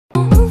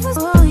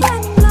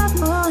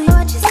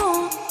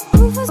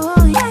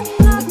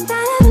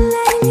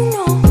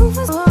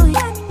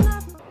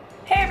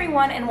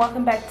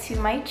welcome back to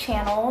my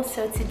channel.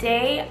 So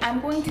today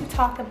I'm going to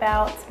talk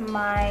about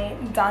my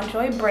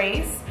Donjoy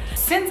brace.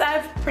 Since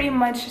I've pretty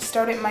much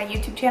started my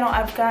YouTube channel,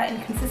 I've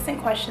gotten consistent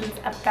questions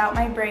about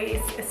my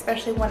brace,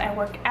 especially when I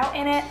work out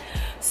in it.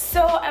 So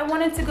I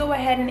wanted to go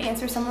ahead and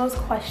answer some of those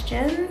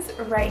questions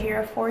right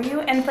here for you.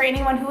 And for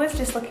anyone who is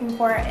just looking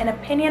for an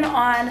opinion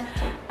on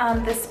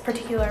this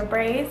particular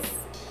brace,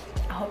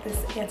 I hope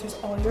this answers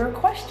all your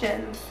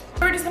questions.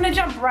 We're just gonna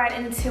jump right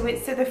into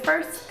it. So the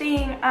first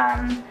thing,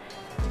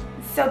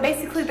 so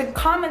basically the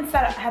comments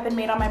that have been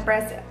made on the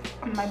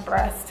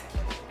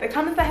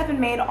comments that have been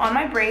made on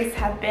my brace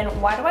have been,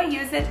 why do I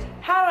use it,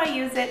 how do I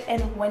use it,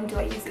 and when do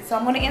I use it? So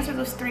I'm gonna answer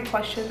those three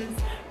questions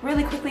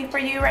really quickly for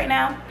you right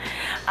now.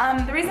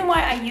 The reason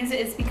why I use it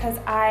is because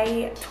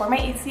I tore my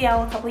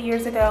ACL a couple of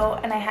years ago,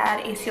 and I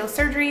had ACL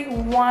surgery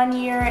 1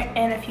 year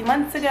and a few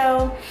months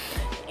ago.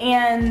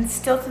 And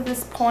still to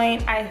this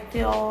point, I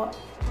feel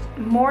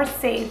more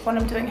safe when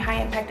I'm doing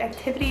high impact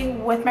activity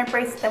with my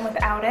brace than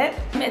without it.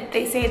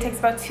 They say it takes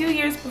about 2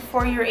 years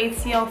before your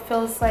ACL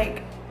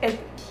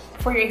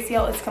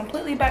is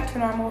completely back to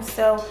normal.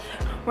 So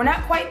we're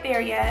not quite there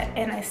yet,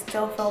 and I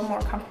still feel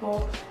more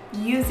comfortable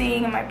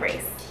using my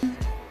brace.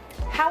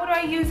 How do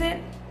I use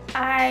it?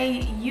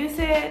 I use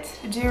it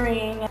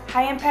during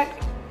high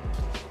impact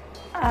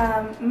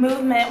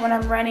movement when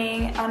I'm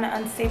running on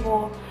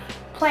unstable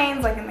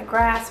planes, like in the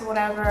grass or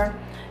whatever,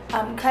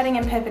 cutting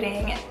and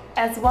pivoting,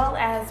 as well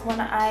as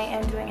when I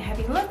am doing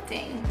heavy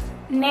lifting,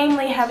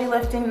 namely heavy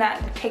lifting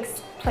that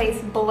takes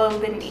place below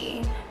the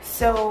knee.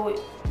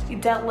 So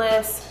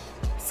deadlifts,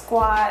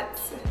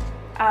 squats,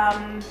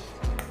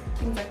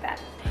 things like that.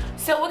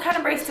 So what kind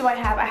of brace do I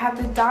have? I have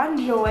the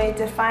Donjoy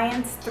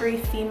Defiance 3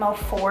 Female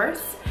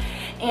Fource,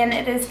 and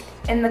it is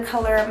in the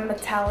color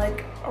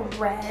metallic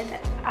red.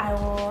 I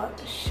will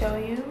show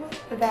you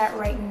that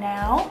right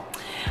now.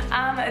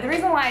 The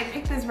reason why I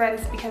picked this red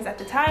is because at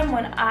the time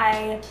when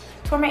I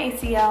tore my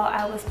ACL,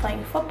 I was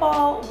playing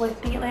football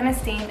with the Atlanta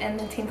team, and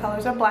the team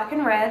colors are black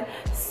and red.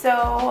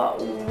 So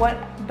what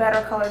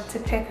better color to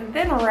pick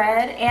than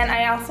red? And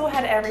I also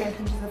had every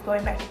intention of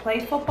going back to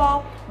play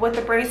football with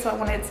the brace, so I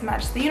wanted to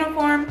match the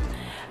uniform.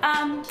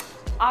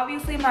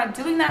 Obviously I'm not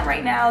doing that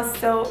right now,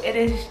 so it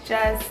is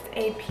just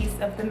a piece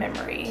of the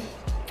memory.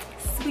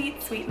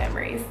 Sweet, sweet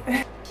memories.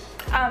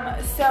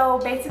 So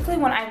basically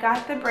when I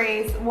got the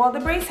brace, well, the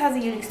brace has a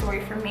unique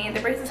story for me.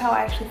 The brace is how I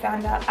actually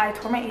found out I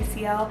tore my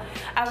ACL.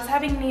 I was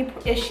having knee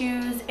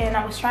issues, and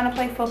I was trying to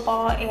play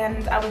football,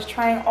 and I was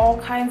trying all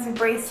kinds of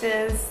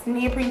braces,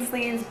 neoprene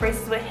sleeves,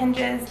 braces with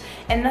hinges,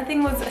 and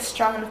nothing was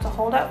strong enough to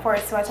hold up for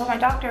it. So I told my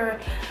doctor,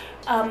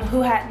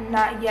 who had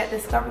not yet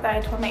discovered that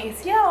I tore my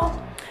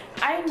ACL,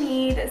 I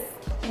need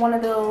one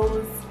of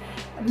those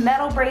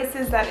metal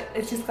braces that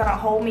is just gonna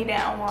hold me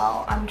down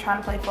while I'm trying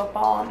to play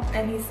football.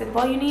 And he said,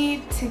 well, you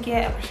need to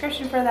get a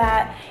prescription for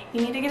that. You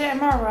need to get an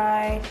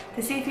MRI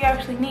to see if you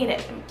actually need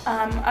it.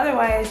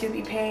 Otherwise you'll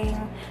be paying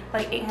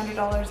like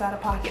 $800 out of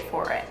pocket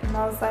for it. And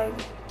I was like,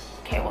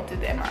 okay, we'll do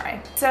the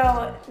MRI.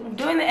 So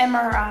doing the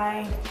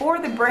MRI for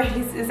the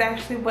brace is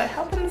actually what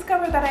helped them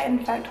discover that I in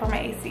fact tore my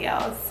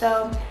ACL.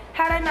 So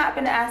had I not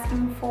been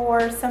asking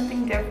for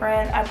something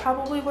different, I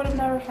probably would have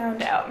never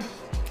found out.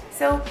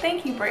 So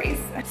thank you, brace.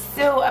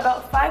 So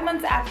about 5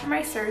 months after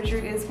my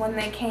surgery is when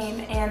they came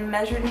and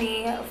measured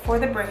me for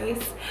the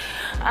brace.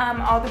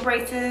 All the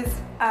braces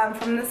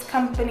from this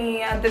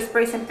company, this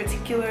brace in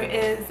particular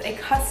is a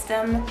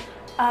custom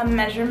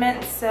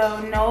measurement, so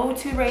no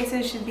two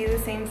braces should be the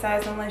same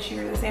size unless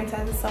you're the same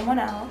size as someone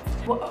else.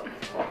 Well,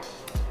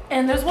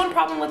 and there's one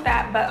problem with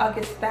that, but I'll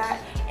get to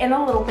that in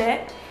a little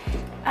bit.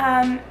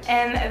 And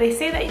they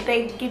say that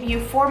they give you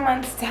 4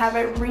 months to have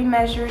it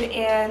remeasured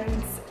and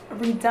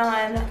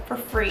redone for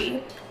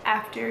free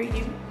after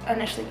you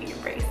initially get your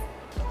brace.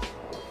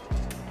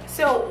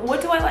 So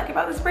what do I like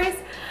about this brace?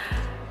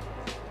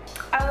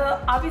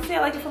 Obviously I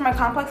like it for my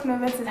complex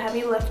movements and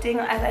heavy lifting.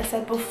 As I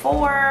said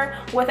before,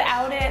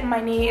 without it my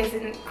knee is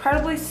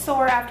incredibly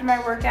sore after my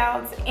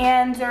workouts,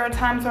 and there are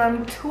times where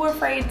I'm too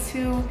afraid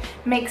to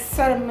make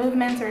sudden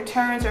movements or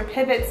turns or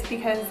pivots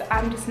because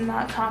I'm just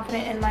not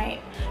confident in my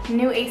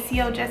new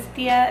ACL just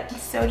yet.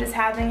 So just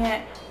having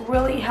it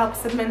really helps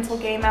the mental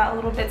game out a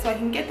little bit, so I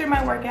can get through my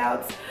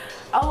workouts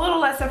a little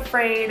less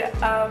afraid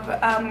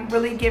of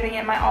really giving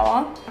it my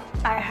all.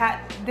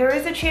 There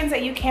is a chance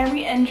that you can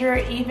re-injure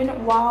even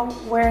while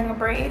wearing a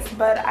brace,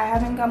 but I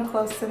haven't come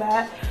close to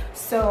that.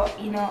 So,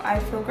 you know, I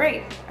feel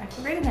great. I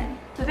feel great in it.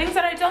 The things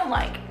that I don't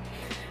like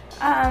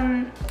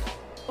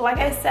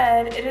I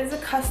said, it is a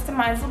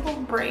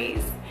customizable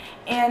brace,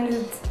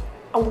 and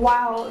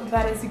while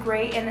that is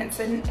great and it's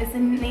a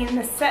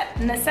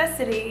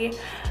necessity,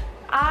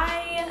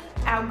 I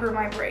outgrew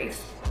my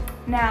brace.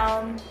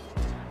 Now,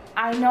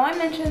 I know I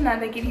mentioned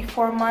that they give you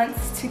 4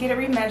 months to get it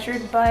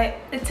remeasured, but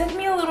it took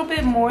me a little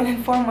bit more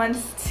than 4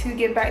 months to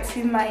get back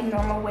to my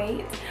normal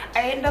weight.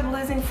 I ended up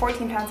losing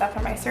 14 pounds after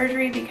my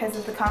surgery because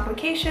of the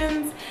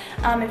complications.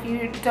 If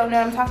you don't know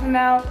what I'm talking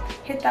about,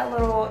 hit that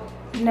little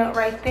note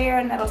right there,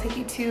 and that'll take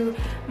you to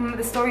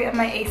the story of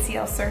my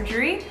ACL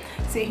surgery.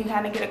 so you can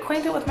kind of get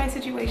acquainted with my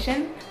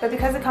situation. But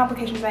because of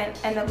complications, I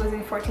ended up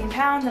losing 14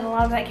 pounds, and a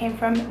lot of that came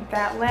from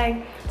that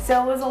leg.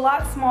 So it was a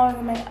lot smaller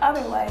than my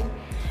other leg.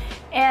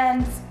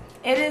 And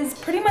it is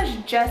pretty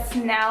much just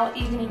now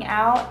evening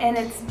out, and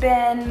it's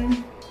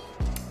been,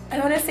 I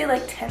want to say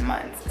like 10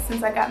 months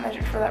since I got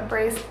measured for that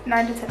brace,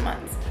 9 to 10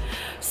 months.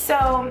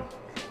 So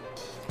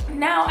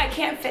now I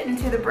can't fit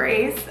into the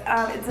brace.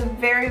 It's a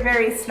very,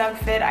 very snug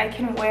fit. I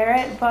can wear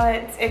it,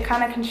 but it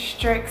kind of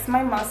constricts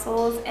my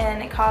muscles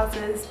and it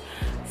causes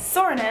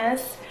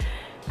soreness.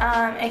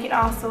 It can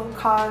also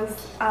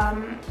cause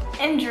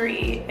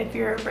injury if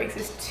your brace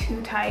is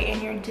too tight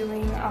and you're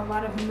doing a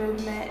lot of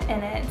movement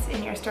in it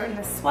and you're starting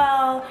to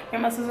swell,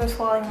 your muscles are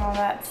swelling and all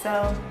that.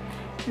 So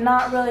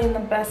not really in the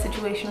best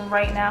situation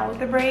right now with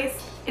the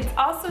brace. It's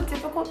also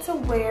difficult to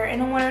wear in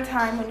the winter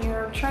time when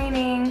you're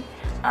training.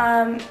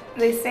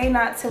 They say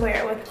not to wear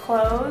it with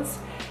clothes.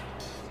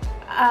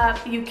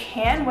 You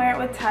can wear it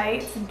with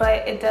tights,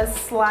 but it does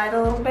slide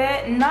a little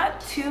bit.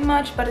 Not too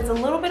much, but it's a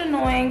little bit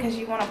annoying because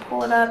you want to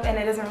pull it up and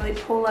it doesn't really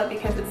pull up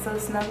because it's so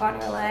snug on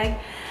your leg.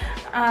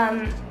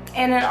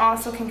 And it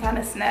also can kind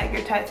of snag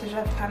your tights, which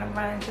I've kind of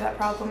run into that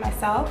problem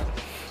myself.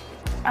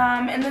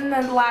 And then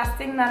the last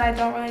thing that I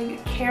don't really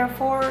care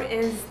for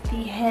is the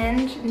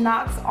hinge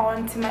knocks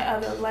onto my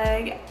other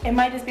leg. It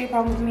might just be a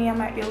problem with me. I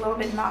might be a little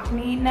bit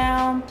knock-kneed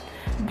now,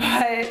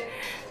 but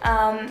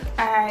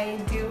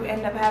I do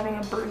end up having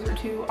a bruise or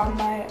two on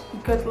my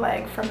good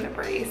leg from the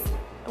brace,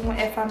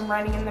 if I'm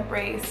running in the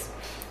brace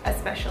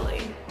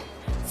especially.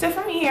 So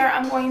from here,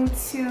 I'm going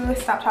to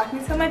stop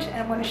talking so much and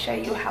I'm going to show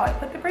you how I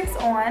put the brace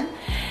on.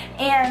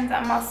 And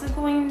I'm also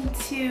going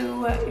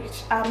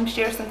to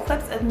share some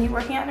clips of me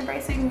working out in the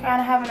brace so you can kind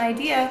of have an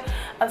idea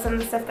of some of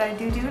the stuff that I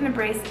do in the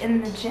brace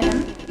in the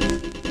gym.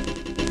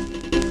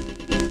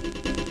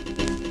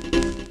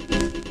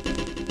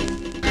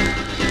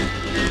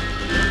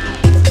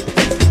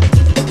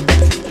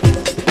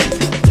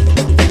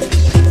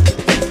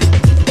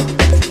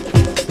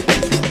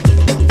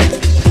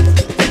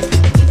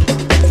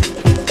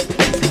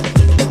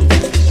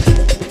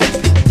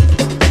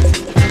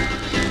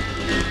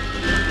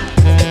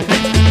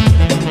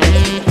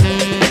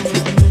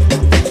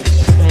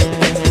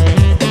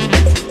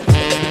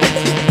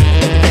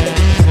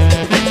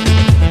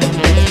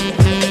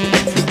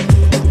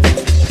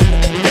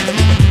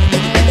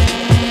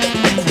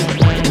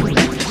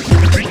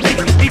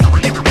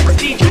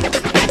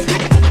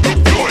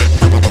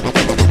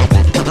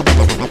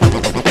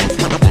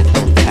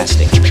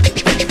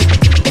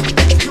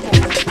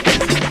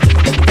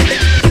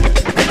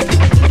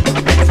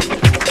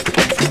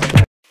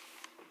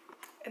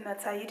 And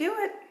that's how you do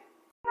it.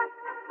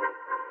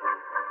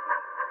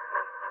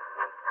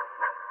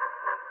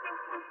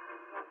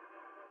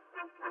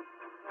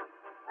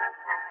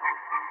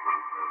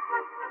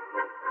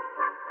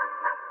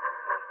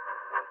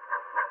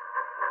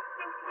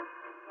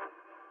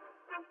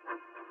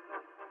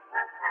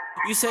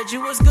 You said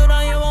you was good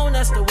on your own,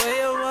 that's the way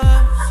it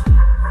was.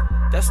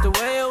 That's the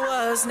way it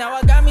was. Now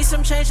I got me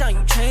some change, now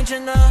you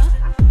changing up.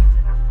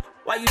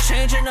 Why you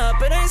changing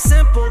up? It ain't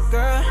simple,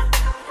 girl.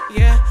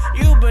 Yeah,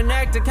 you been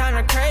acting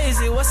kinda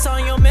crazy. What's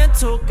on your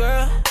mental,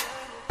 girl?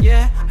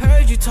 Yeah,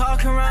 heard you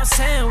talking around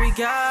saying we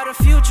got a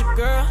future,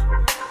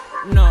 girl.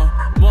 No,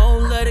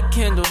 won't let it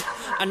kindle.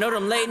 I know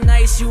them late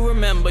nights you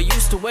remember.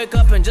 Used to wake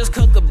up and just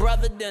cook a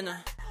brother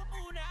dinner.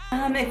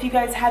 If you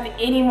guys have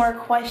any more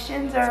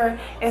questions or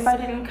if I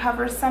didn't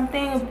cover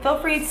something, feel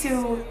free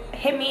to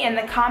hit me in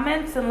the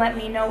comments and let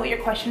me know what your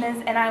question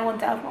is and I will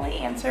definitely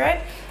answer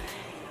it.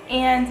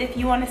 And if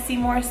you want to see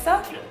more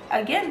stuff,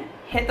 again,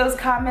 hit those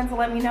comments and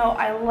let me know.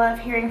 I love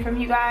hearing from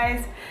you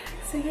guys.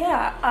 So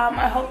yeah,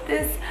 I hope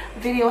this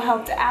video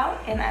helped out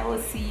and I will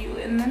see you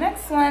in the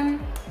next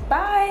one.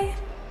 Bye!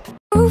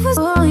 Rufus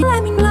boy,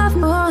 let me love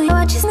boy,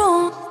 what you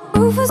know.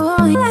 Rufus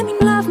boy, let me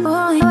love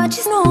boy, what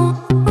you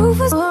know.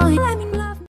 Rufus boy, let me love